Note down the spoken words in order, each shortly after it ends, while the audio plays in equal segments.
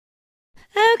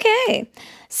Okay,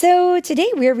 so today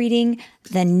we're reading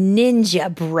The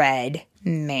Ninja Bread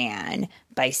Man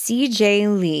by C.J.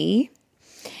 Lee.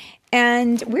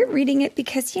 And we're reading it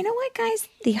because, you know what, guys?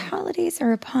 The holidays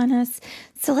are upon us.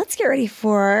 So let's get ready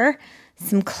for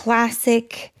some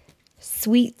classic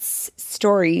sweets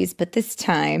stories. But this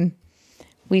time,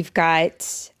 we've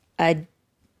got a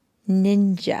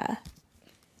ninja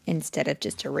instead of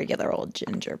just a regular old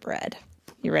gingerbread.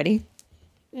 You ready?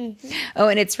 Mm-hmm. Oh,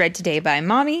 and it's read today by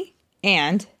Mommy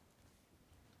and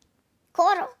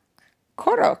Korok.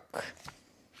 Korok.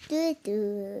 Do,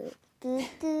 do, do,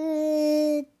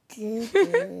 do, do,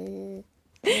 do,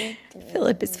 do.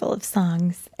 Philip is full of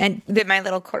songs, and my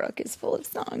little Korok is full of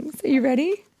songs. Are you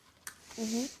ready?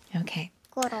 Mm-hmm. Okay.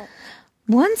 Korok.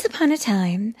 Once upon a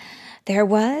time, there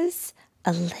was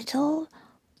a little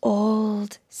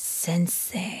old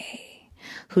sensei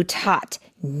who taught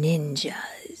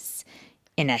ninjas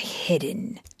in a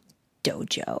hidden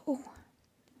dojo.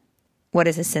 What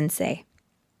is a sensei?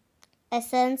 A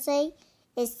sensei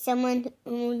is someone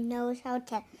who knows how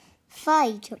to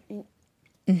fight.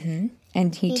 Mm-hmm.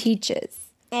 And he teaches.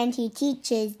 And he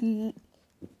teaches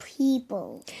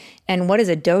people. And what is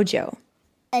a dojo?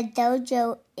 A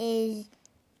dojo is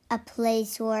a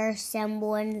place where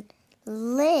someone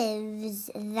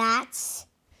lives. That's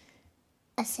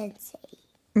a sensei.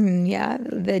 Yeah,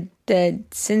 the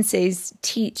senseis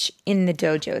teach in the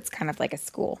dojo. It's kind of like a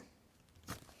school.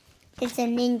 It's a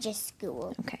ninja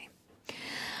school. Okay.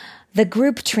 The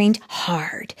group trained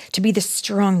hard to be the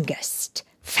strongest,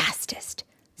 fastest,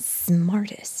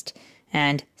 smartest,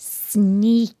 and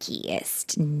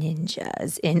sneakiest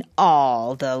ninjas in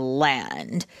all the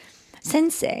land.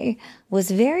 Sensei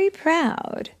was very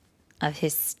proud of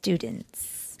his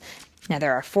students. Now,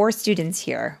 there are 4 students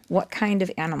here. What kind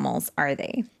of animals are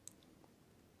they?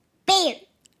 Bear.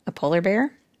 A polar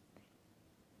bear?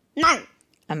 Mouse.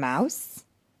 A mouse?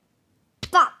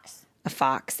 Fox. A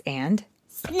fox and?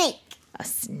 Snake. A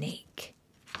snake.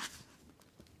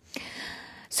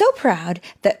 So proud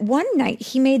that one night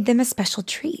he made them a special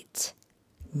treat.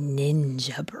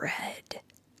 Ninja bread.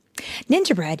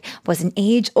 Ninja bread was an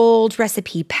age-old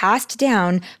recipe passed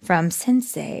down from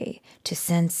sensei to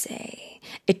sensei.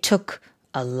 It took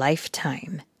a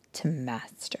lifetime to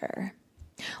master.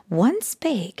 Once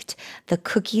baked, the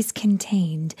cookies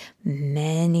contained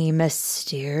many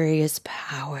mysterious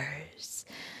powers.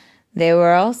 They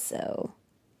were also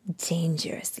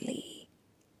dangerously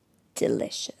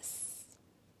delicious.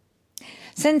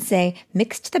 Sensei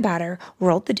mixed the batter,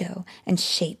 rolled the dough, and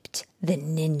shaped the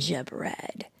ninja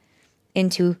bread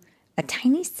into a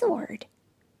tiny sword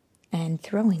and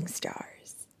throwing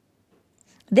stars.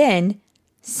 Then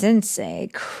Sensei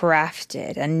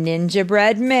crafted a ninja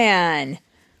bread man.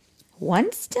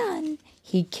 Once done,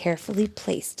 he carefully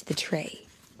placed the tray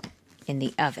in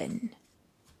the oven.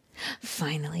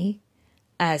 Finally,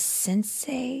 as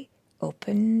Sensei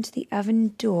opened the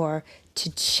oven door to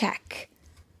check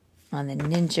on the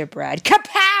ninja bread,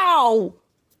 kapow!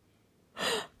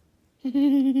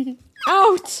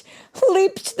 Out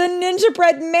leaped the ninja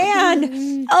bread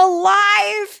man,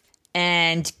 alive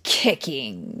and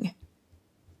kicking.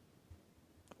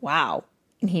 Wow.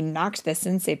 And he knocked the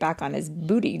sensei back on his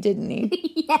booty, didn't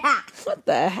he? Yeah. What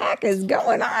the heck is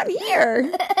going on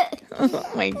here?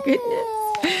 Oh my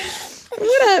goodness.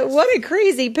 What a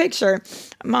crazy picture.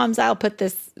 Moms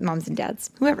and dads,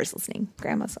 whoever's listening,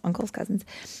 grandmas, uncles, cousins,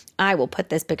 I will put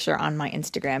this picture on my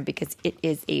Instagram because it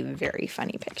is a very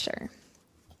funny picture.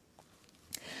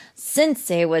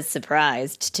 Sensei was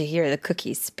surprised to hear the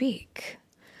cookies speak.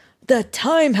 The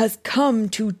time has come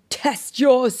to test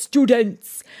your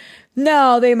students.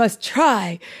 Now they must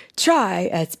try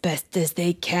as best as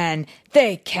they can.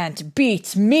 They can't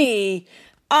beat me.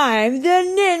 I'm the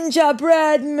Ninja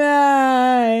Bread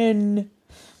Man.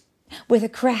 With a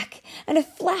crack and a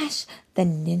flash, the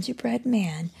Ninja Bread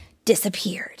Man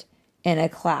disappeared in a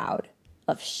cloud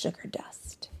of sugar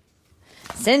dust.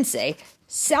 Sensei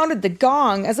sounded the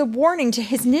gong as a warning to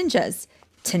his ninjas.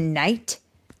 Tonight,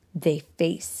 they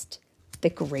faced the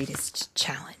greatest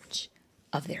challenge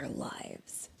of their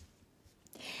lives.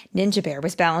 Ninja Bear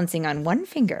was balancing on one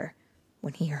finger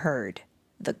when he heard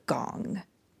the gong.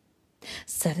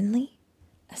 Suddenly,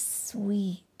 a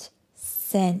sweet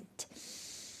scent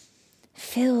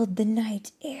filled the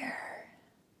night air.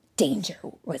 Danger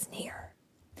was near.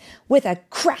 With a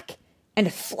crack and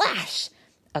a flash,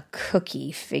 a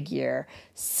cookie figure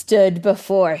stood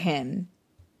before him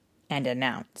and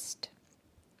announced,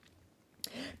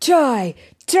 Try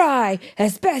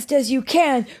as best as you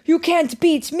can. You can't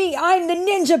beat me. I'm the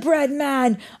Ninja Bread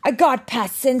Man. I got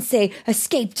past Sensei,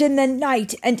 escaped in the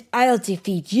night, and I'll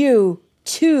defeat you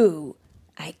too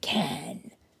I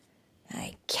can.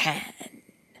 I can.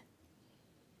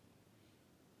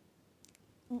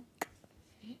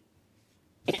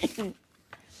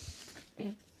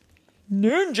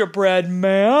 Ninja Bread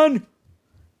Man,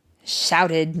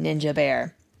 shouted Ninja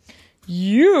Bear.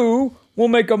 You will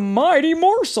make a mighty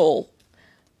morsel.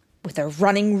 With a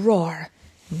running roar,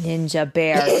 Ninja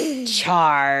Bear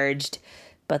charged,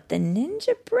 but the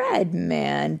Ninja Bread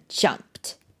Man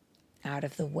jumped out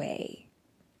of the way.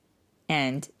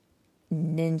 And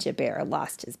Ninja Bear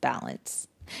lost his balance.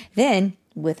 Then,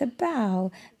 with a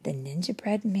bow, the Ninja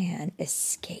Bread Man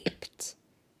escaped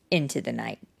into the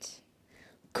night.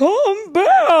 Come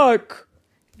back,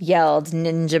 yelled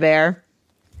Ninja Bear.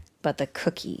 But the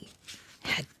cookie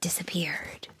had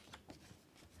disappeared.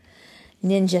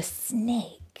 Ninja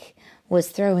Snake was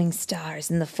throwing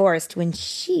stars in the forest when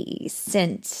she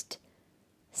sensed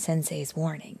Sensei's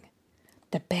warning.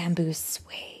 The bamboo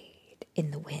swayed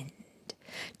in the wind.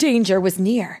 Danger was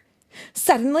near.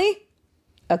 Suddenly,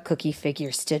 a cookie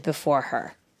figure stood before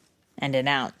her and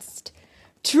announced,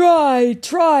 Try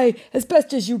as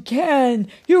best as you can.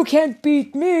 You can't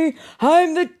beat me.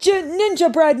 I'm the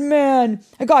Ninja Bread Man.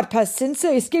 I got past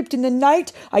Sensei, escaped in the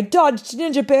night. I dodged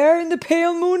Ninja Bear in the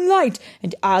pale moonlight.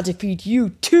 And I'll defeat you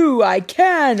too. I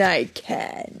can.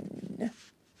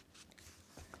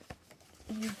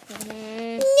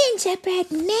 Ninja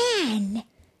Bread Man,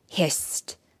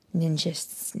 hissed Ninja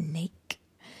Snake.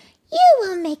 you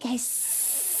will make a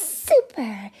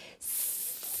super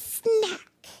snack.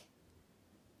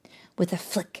 With a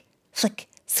flick,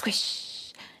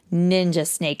 squish, Ninja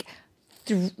Snake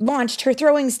launched her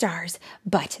throwing stars,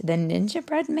 but the Ninja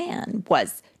Bread Man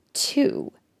was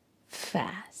too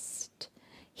fast.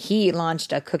 He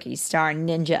launched a Cookie Star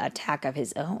Ninja attack of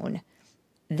his own.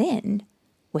 Then,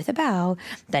 with a bow,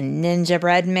 the Ninja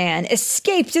Bread Man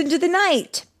escaped into the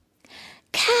night.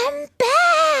 Come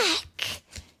back,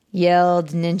 yelled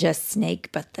Ninja Snake,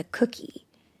 but the cookie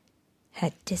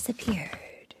had disappeared.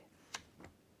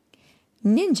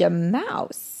 Ninja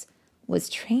Mouse was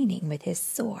training with his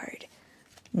sword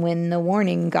when the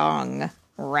warning gong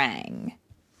rang.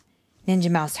 Ninja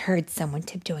Mouse heard someone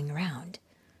tiptoeing around.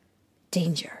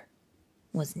 Danger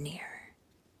was near.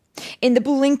 In the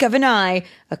blink of an eye,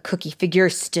 a cookie figure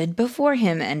stood before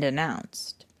him and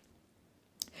announced,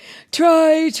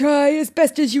 Try as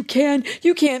best as you can.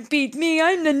 You can't beat me.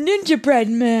 I'm the Ninja Bread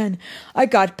Man. I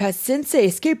got past Sensei,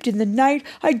 escaped in the night.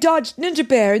 I dodged Ninja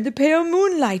Bear in the pale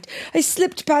moonlight. I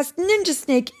slipped past Ninja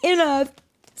Snake in a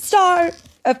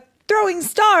throwing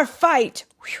star fight.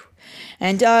 Whew.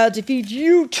 And I'll defeat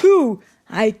you too.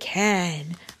 I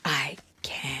can.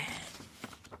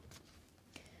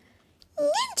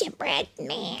 Ninja Bread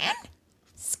Man,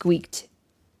 squeaked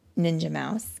Ninja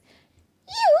Mouse.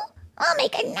 you will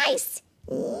make a nice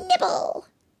nibble.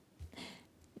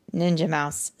 Ninja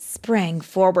Mouse sprang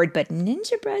forward, but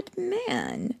Ninja Bread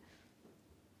Man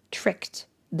tricked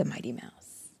the Mighty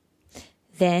Mouse.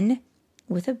 Then,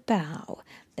 with a bow,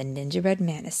 the Ninja Bread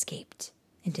Man escaped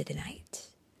into the night.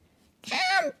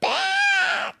 Come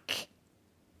back,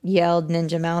 yelled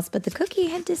Ninja Mouse, but the cookie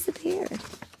had disappeared.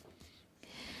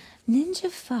 Ninja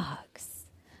Fox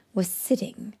was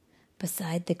sitting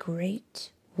beside the great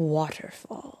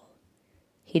waterfall.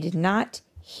 He did not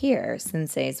hear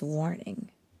Sensei's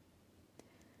warning.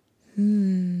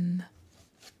 Ninja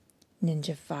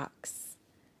Fox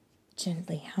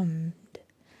gently hummed.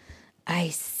 I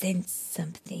sense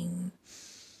something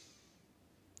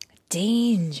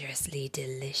dangerously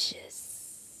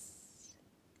delicious.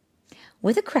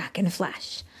 With a crack and a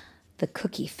flash, the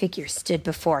cookie figure stood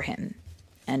before him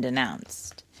and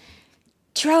announced,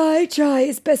 Try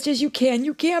as best as you can.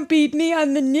 You can't beat me.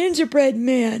 I'm the Ninja Bread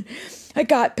Man. I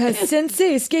got past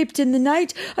Sensei, escaped in the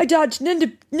night. I dodged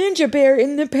Ninja Bear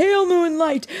in the pale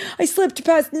moonlight. I slipped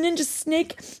past Ninja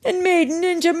Snake and made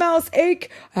Ninja Mouse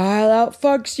ache. I'll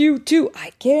outfox you too.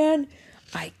 I can.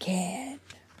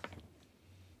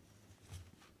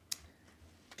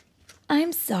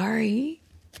 I'm sorry,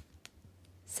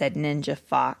 said Ninja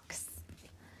Fox.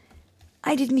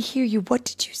 I didn't hear you. What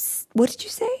did you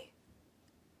say?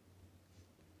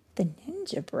 The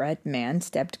Ninja Bread Man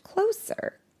stepped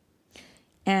closer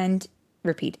and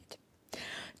repeated,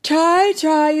 Try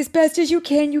as best as you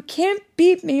can. You can't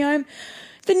beat me. I'm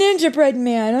the Ninja Bread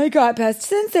Man. I got past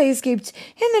Sensei, escaped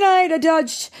in the night. I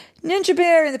dodged Ninja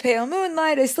Bear in the pale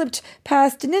moonlight. I slipped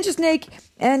past Ninja Snake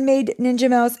and made Ninja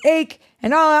Mouse ache.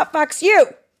 And I'll outfox you.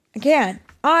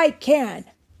 I can.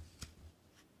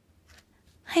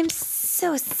 I'm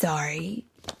so sorry,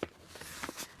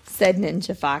 said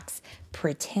Ninja Fox,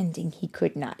 pretending he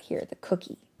could not hear the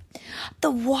cookie.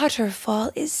 The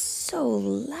waterfall is so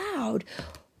loud.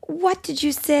 What did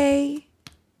you say?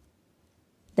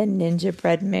 The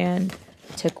gingerbread man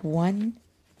took one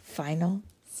final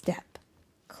step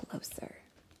closer.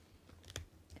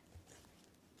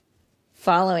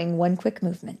 Following one quick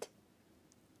movement,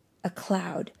 a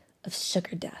cloud of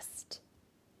sugar dust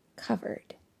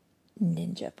covered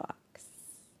Ninja Fox.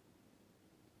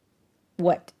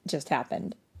 What just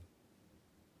happened?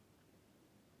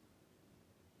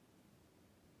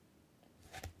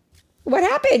 What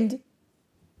happened?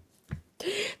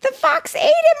 The fox ate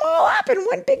him all up in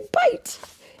one big bite.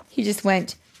 He just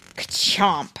went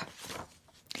ka-chomp.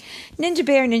 Ninja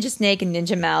Bear, Ninja Snake, and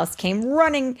Ninja Mouse came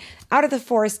running out of the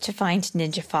forest to find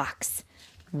Ninja Fox.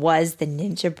 Was the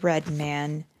gingerbread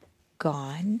man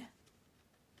gone?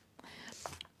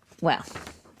 Well,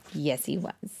 yes, he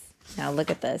was. Now look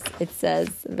at this. It says,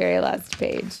 the very last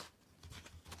page.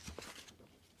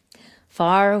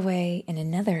 Far away in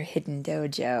another hidden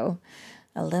dojo,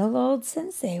 a little old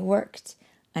sensei worked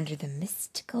under the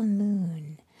mystical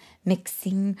moon,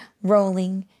 mixing,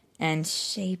 rolling, and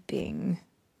shaping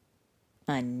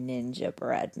a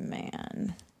gingerbread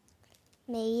man.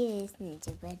 Maybe this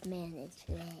gingerbread man is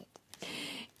red.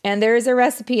 And there is a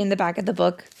recipe in the back of the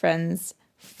book, friends,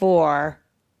 for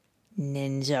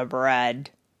gingerbread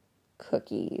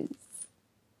cookies.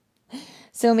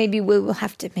 So maybe we will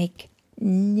have to make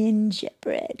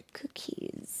gingerbread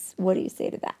cookies. What do you say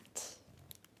to that?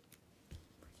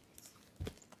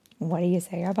 What do you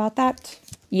say about that?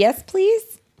 Yes,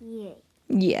 please? Yeah.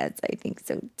 Yes, I think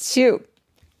so too.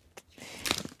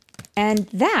 And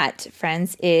that,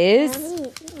 friends, is...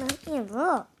 Mommy,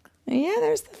 look. Yeah,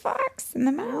 there's the fox and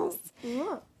the mouse.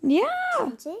 Look. Yeah.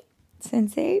 See?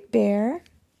 Sensei Bear.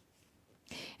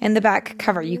 In the back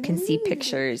cover, you can see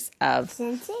pictures of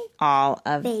Sensei, all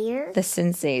of Bear, the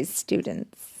Sensei's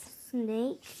students.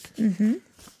 Snake,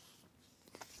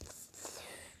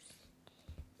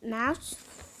 Mouse,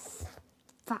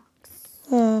 Fox.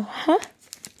 Uh-huh.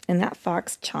 And that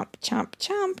fox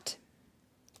chomped.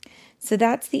 So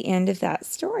that's the end of that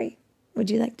story. Would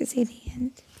you like to say the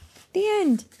end? The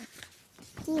end.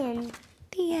 The end.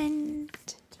 The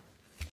end.